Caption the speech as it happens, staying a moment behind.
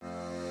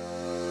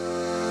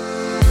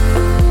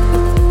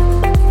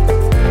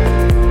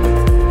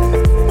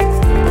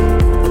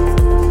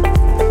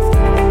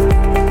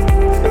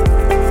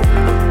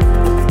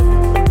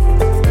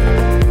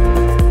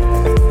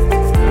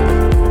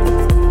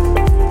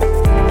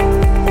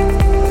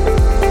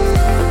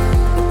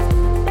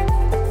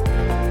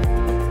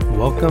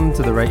Welcome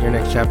to the Write Your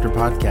Next Chapter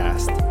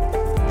podcast.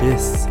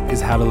 This is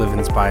how to live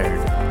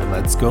inspired.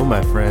 Let's go,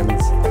 my friends.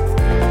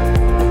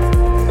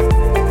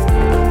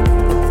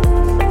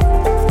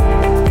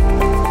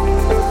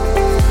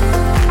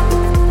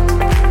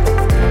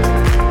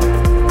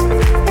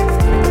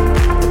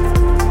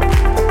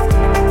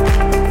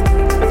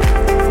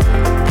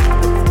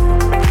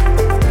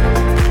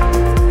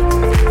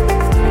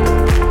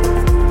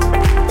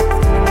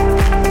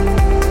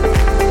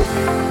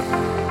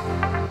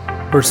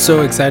 We're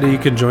so excited you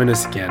could join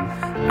us again.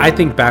 I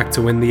think back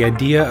to when the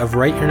idea of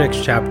Write Your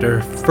Next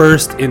Chapter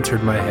first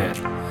entered my head.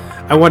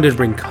 I wanted to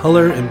bring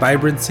color and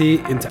vibrancy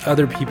into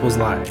other people's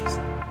lives.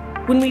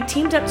 When we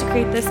teamed up to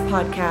create this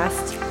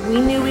podcast, we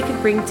knew we could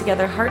bring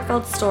together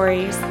heartfelt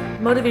stories,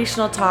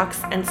 motivational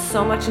talks, and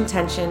so much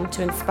intention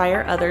to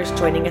inspire others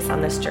joining us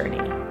on this journey.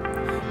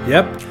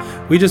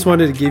 Yep, we just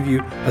wanted to give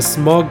you a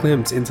small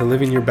glimpse into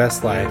living your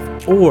best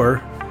life,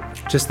 or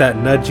just that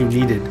nudge you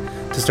needed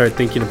to start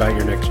thinking about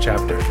your next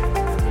chapter.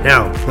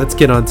 Now, let's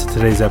get on to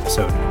today's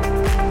episode.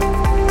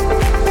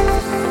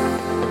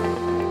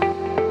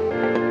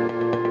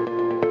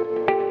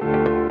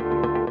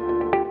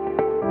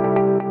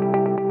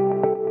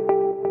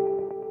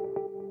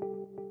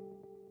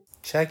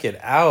 Check it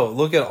out.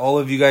 Look at all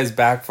of you guys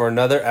back for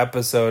another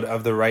episode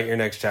of the Write Your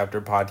Next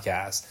Chapter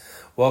podcast.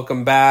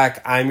 Welcome back.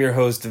 I'm your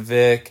host,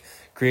 Vic,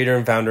 creator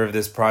and founder of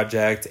this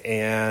project,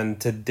 and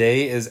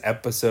today is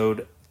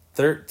episode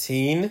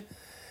 13.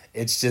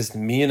 It's just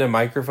me and a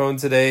microphone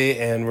today,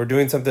 and we're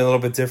doing something a little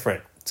bit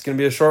different. It's going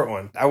to be a short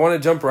one. I want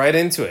to jump right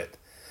into it.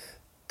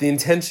 The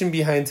intention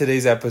behind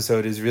today's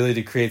episode is really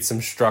to create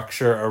some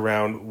structure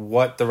around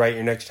what the Write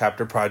Your Next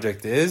Chapter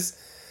project is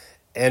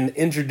and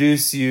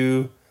introduce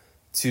you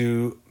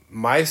to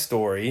my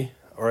story,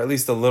 or at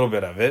least a little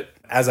bit of it,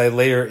 as I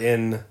layer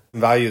in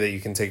value that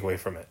you can take away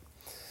from it.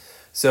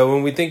 So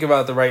when we think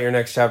about the Write Your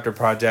Next Chapter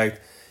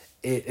project,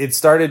 it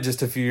started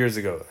just a few years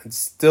ago. It's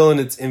still in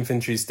its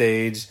infancy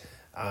stage.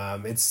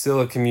 It's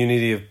still a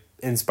community of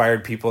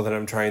inspired people that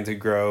I'm trying to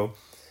grow.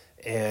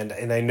 And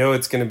I know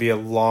it's going to be a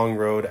long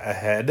road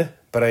ahead,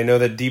 but I know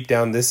that deep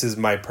down, this is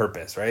my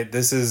purpose, right?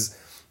 This is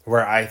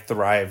where I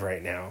thrive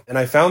right now. And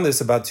I found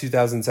this about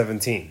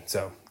 2017.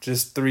 So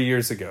just 3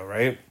 years ago,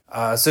 right?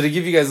 So to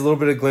give you guys a little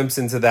bit of glimpse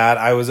into that,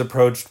 I was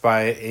approached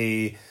by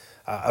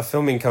a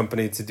filming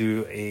company to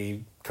do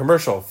a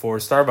commercial for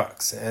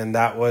Starbucks. And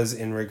that was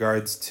in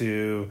regards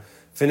to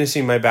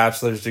finishing my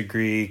bachelor's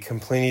degree,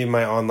 completing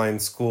my online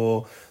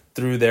school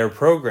through their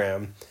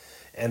program.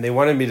 And they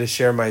wanted me to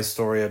share my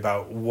story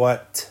about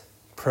what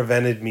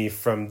prevented me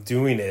from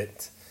doing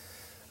it.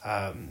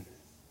 I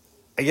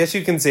guess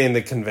you can say in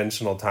the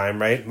conventional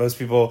time, right? Most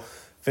people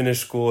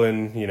finish school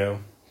in,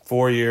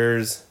 4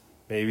 years,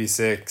 maybe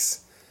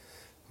 6.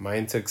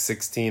 Mine took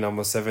 16,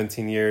 almost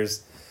 17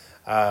 years.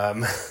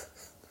 And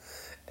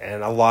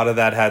a lot of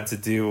that had to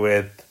do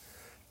with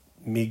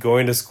me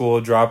going to school,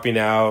 dropping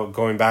out,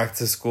 going back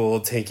to school,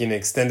 taking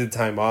extended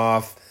time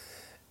off,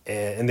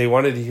 and they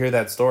wanted to hear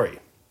that story.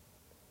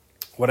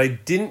 What I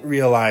didn't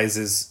realize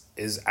is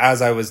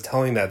as I was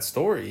telling that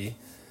story,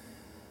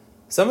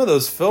 some of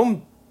those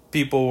film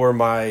people were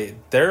my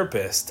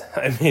therapist.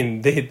 I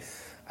mean,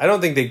 I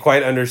don't think they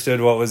quite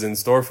understood what was in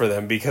store for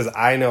them, because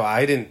I know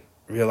I didn't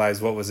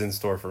realize what was in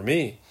store for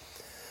me.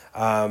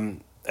 I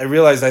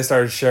realized I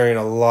started sharing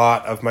a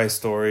lot of my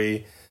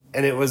story,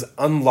 and it was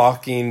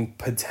unlocking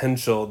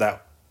potential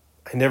that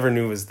I never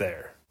knew was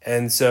there.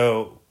 And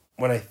so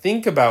when I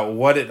think about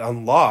what it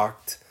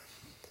unlocked,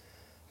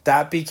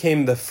 that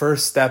became the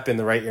first step in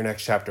the Write Your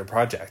Next Chapter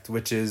project,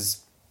 which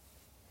is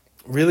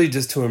really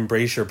just to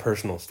embrace your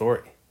personal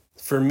story.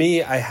 For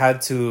me, I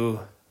had to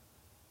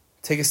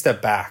take a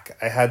step back.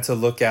 I had to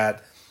look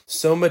at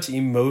so much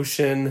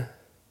emotion,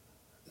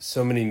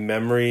 so many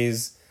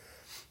memories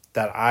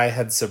that I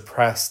had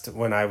suppressed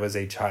when I was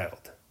a child.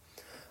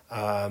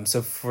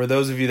 So for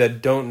those of you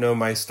that don't know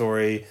my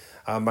story,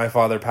 my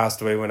father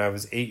passed away when I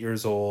was 8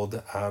 years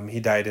old. He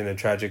died in a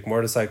tragic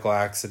motorcycle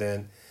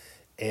accident.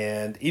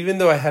 And even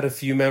though I had a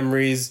few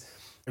memories,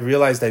 I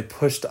realized I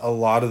pushed a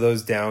lot of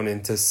those down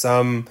into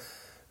some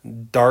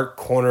dark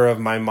corner of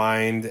my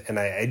mind, and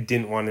I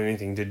didn't want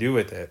anything to do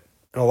with it.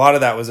 And a lot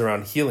of that was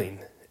around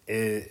healing.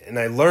 And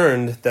I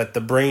learned that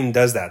the brain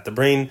does that. The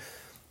brain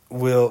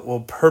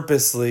will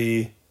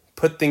purposely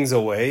put things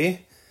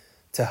away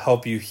to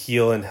help you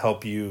heal and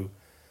help you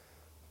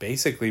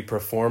basically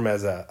perform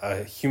as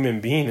a human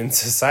being in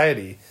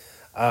society.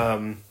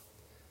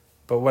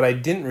 But what I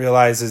didn't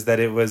realize is that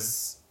it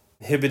was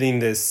inhibiting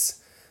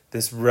this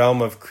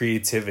realm of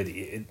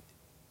creativity.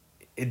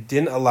 It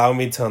didn't allow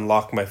me to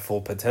unlock my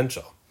full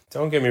potential.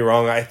 Don't get me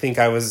wrong, I think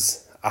I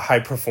was a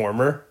high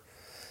performer.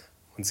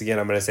 Once again,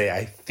 I'm going to say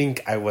I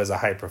think I was a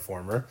high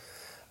performer.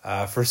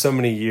 For so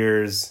many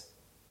years,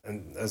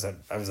 and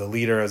I was a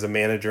leader, as a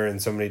manager in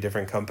so many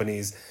different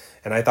companies,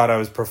 and I thought I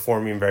was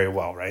performing very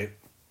well, right?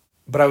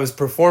 But I was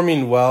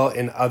performing well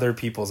in other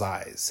people's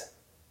eyes.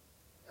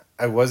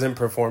 I wasn't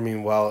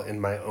performing well in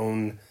my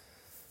own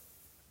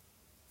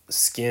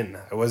skin.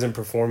 I wasn't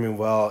performing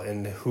well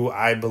in who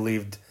I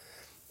believed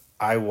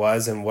I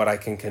was and what I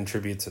can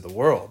contribute to the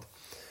world.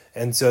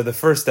 And so the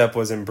first step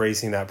was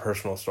embracing that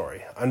personal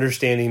story,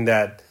 understanding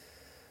that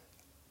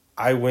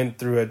I went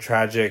through a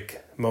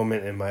tragic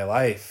moment in my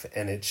life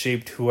and it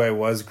shaped who I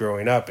was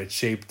growing up. It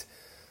shaped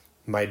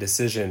my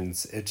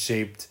decisions. It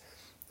shaped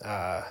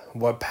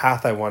what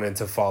path I wanted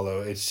to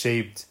follow. It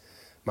shaped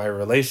my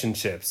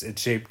relationships. It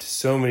shaped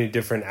so many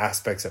different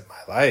aspects of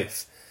my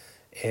life.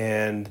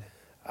 And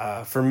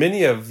for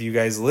many of you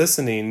guys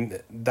listening,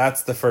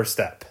 that's the first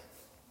step.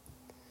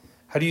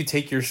 How do you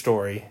take your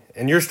story?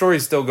 And your story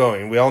is still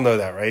going. We all know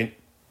that, right?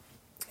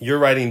 You're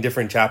writing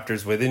different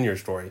chapters within your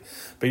story,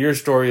 but your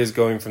story is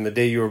going from the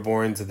day you were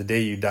born to the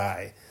day you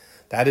die.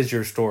 That is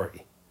your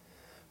story.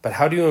 But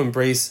how do you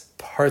embrace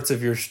parts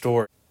of your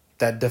story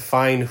that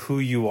define who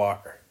you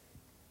are?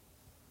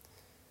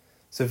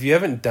 So if you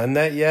haven't done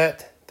that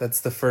yet,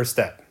 that's the first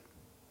step.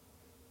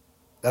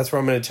 That's where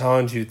I'm going to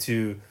challenge you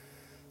to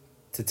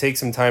take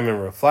some time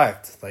and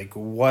reflect. Like,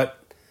 what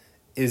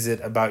is it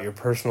about your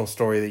personal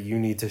story that you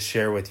need to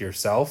share with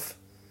yourself?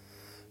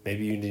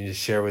 Maybe you need to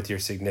share with your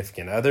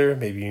significant other.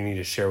 Maybe you need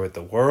to share with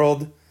the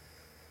world.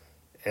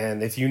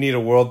 And if you need a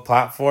world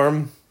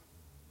platform,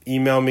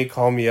 email me,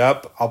 call me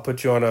up. I'll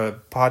put you on a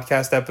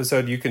podcast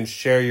episode. You can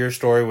share your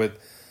story with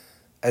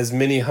as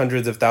many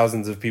hundreds of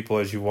thousands of people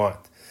as you want.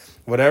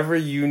 Whatever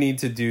you need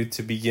to do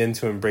to begin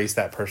to embrace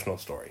that personal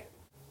story.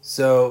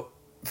 So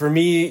for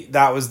me,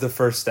 that was the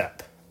first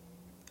step.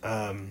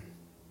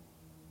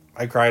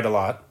 I cried a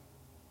lot.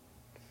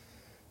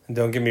 And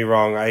don't get me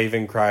wrong, I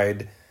even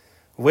cried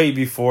way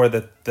before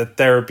the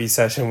therapy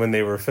session when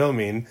they were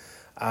filming.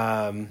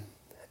 And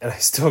I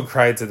still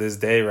cry to this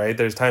day, right?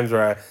 There's times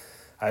where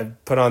I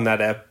put on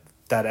that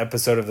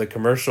episode of the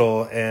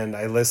commercial and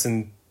I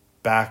listen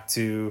back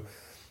to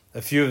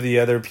a few of the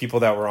other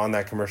people that were on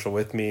that commercial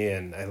with me,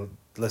 and I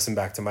listen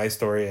back to my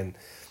story, and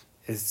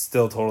it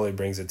still totally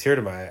brings a tear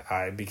to my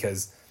eye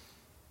because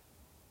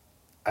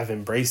I've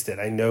embraced it.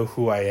 I know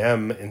who I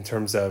am in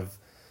terms of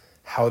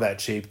how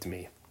that shaped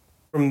me.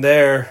 From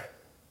there,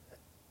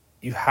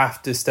 you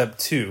have to step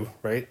 2,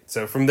 right?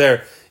 So from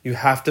there, you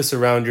have to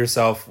surround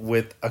yourself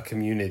with a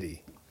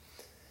community.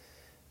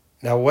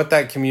 Now, what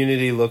that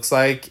community looks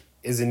like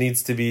is it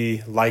needs to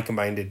be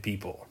like-minded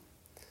people.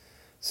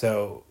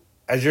 So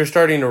as you're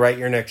starting to write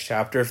your next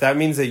chapter, if that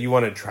means that you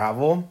want to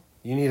travel,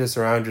 you need to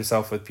surround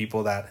yourself with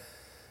people that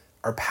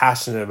are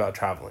passionate about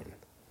traveling,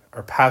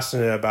 are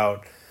passionate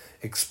about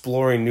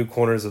exploring new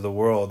corners of the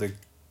world, they're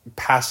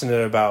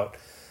passionate about,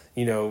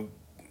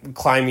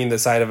 climbing the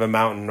side of a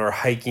mountain or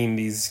hiking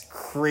these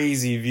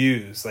crazy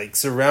views. Like,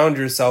 surround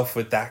yourself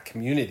with that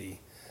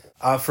community.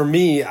 For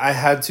me, I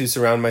had to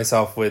surround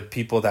myself with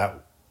people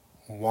that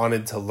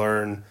wanted to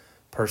learn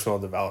personal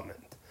development.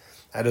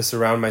 I had to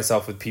surround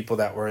myself with people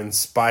that were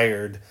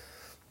inspired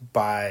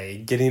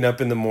by getting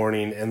up in the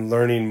morning and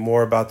learning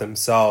more about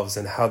themselves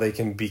and how they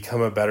can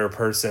become a better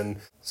person.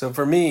 So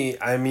for me,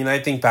 I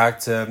think back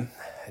to,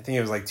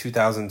 it was like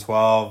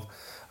 2012.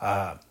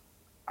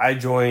 I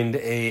joined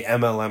a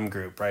MLM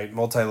group, right?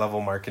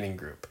 Multi-level marketing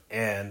group.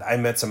 And I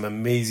met some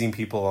amazing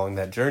people along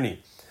that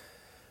journey.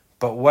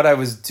 But what I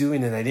was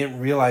doing, and I didn't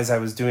realize I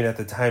was doing at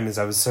the time, is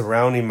I was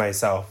surrounding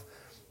myself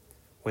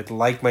with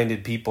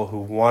like-minded people who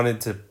wanted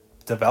to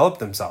develop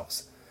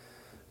themselves.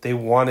 They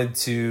wanted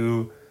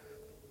to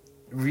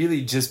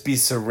really just be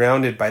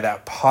surrounded by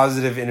that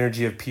positive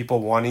energy of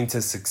people wanting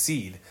to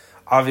succeed.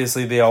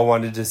 Obviously, they all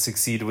wanted to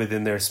succeed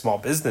within their small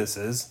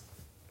businesses,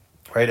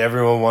 right?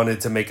 Everyone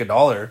wanted to make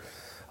 $1.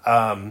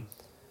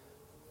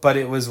 But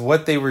it was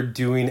what they were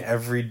doing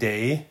every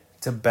day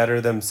to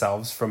better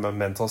themselves from a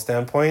mental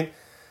standpoint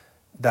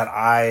that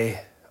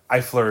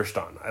I flourished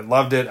on. I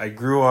loved it. I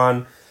grew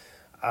on.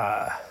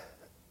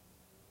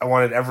 I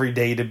wanted every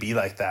day to be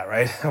like that,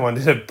 right? I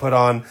wanted to put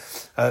on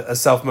a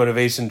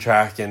self-motivation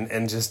track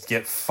and just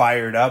get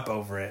fired up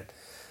over it.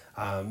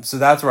 So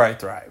that's where I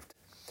thrived.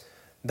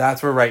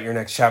 That's where Write Your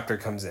Next Chapter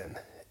comes in,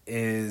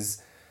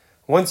 is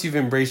once you've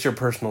embraced your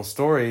personal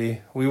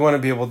story, we want to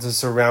be able to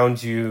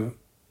surround you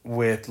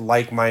with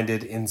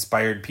like-minded,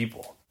 inspired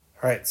people.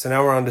 All right, so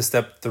now we're on to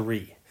step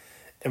 3.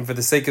 And for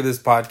the sake of this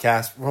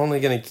podcast, we're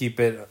only going to keep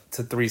it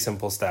to 3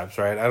 simple steps,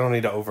 right? I don't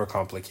need to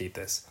overcomplicate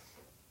this.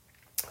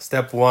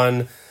 Step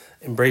 1,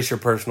 embrace your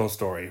personal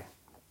story.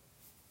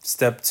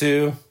 Step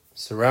 2,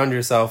 surround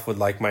yourself with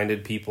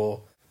like-minded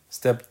people.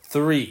 Step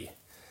 3,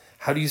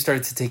 how do you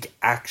start to take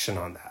action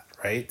on that,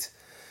 right?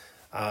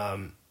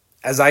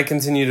 As I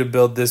continue to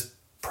build this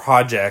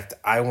project,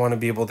 I want to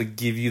be able to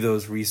give you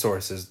those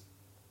resources.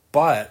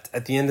 But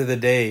at the end of the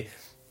day,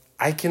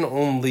 I can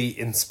only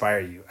inspire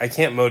you. I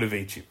can't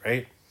motivate you,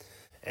 right?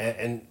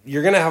 And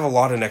you're going to have a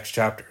lot of next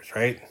chapters,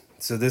 right?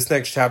 So this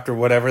next chapter,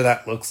 whatever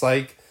that looks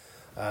like,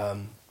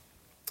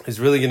 is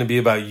really going to be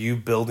about you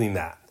building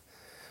that.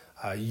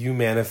 You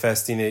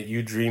manifesting it,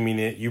 you dreaming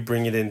it, you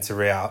bring it into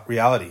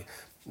reality.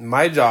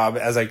 My job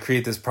as I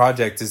create this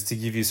project is to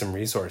give you some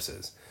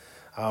resources.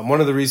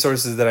 One of the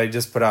resources that I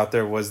just put out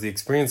there was the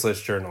Experience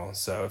List Journal.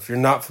 So if you're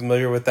not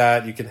familiar with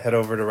that, you can head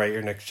over to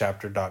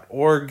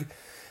writeyournextchapter.org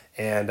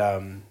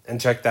and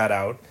check that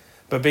out.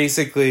 But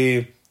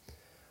basically,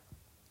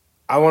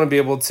 I want to be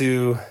able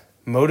to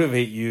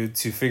motivate you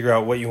to figure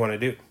out what you want to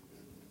do,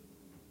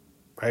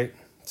 right?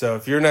 So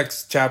if your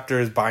next chapter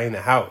is buying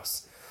a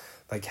house,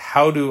 like,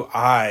 how do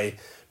I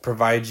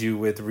provide you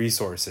with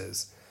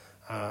resources?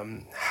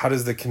 How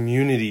does the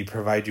community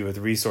provide you with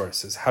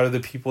resources? How do the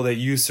people that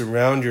you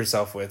surround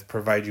yourself with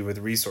provide you with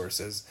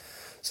resources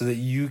so that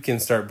you can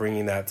start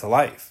bringing that to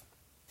life?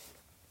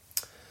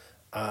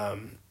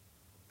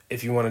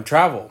 If you want to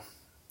travel,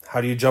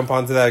 how do you jump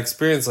onto that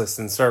experience list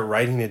and start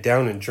writing it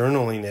down and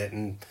journaling it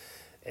and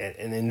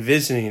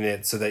envisioning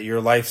it so that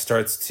your life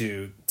starts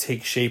to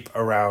take shape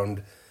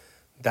around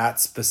that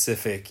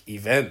specific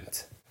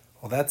event?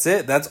 Well, that's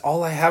it. That's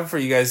all I have for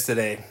you guys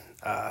today.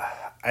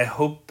 I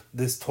hope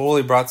this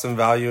totally brought some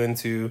value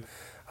into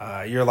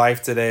your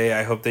life today.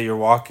 I hope that you're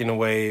walking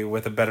away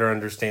with a better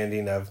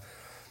understanding of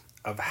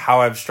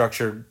how I've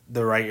structured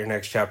the Write Your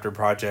Next Chapter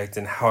project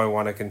and how I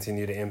want to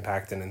continue to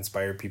impact and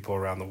inspire people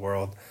around the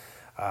world.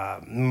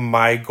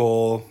 My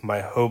goal,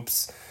 my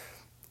hopes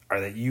are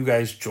that you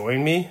guys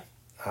join me.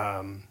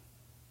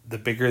 The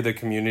bigger the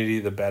community,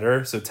 the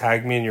better. So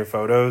tag me in your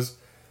photos.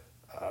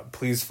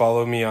 Please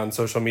follow me on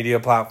social media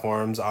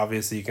platforms.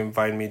 Obviously, you can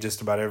find me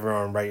just about everywhere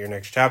on Write Your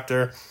Next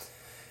Chapter.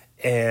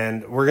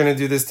 And we're going to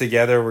do this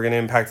together. We're going to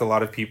impact a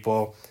lot of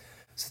people.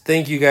 So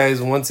thank you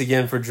guys once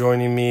again for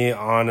joining me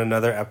on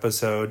another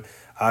episode.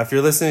 If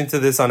you're listening to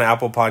this on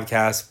Apple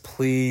Podcasts,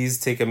 please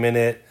take a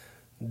minute,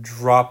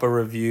 drop a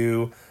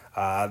review.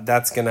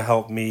 That's going to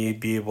help me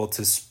be able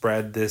to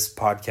spread this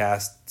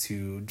podcast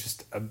to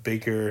just a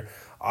bigger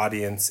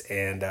audience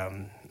and,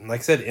 like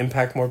I said,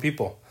 impact more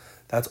people.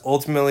 That's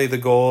ultimately the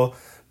goal.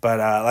 But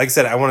like I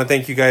said, I want to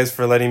thank you guys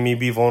for letting me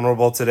be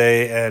vulnerable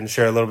today and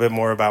share a little bit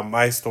more about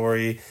my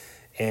story.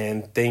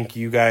 And thank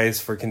you guys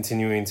for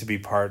continuing to be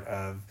part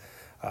of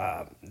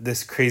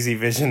this crazy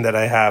vision that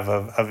I have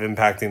of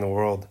impacting the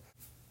world.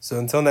 So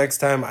until next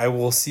time, I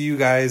will see you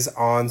guys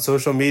on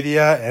social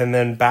media and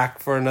then back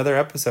for another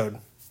episode.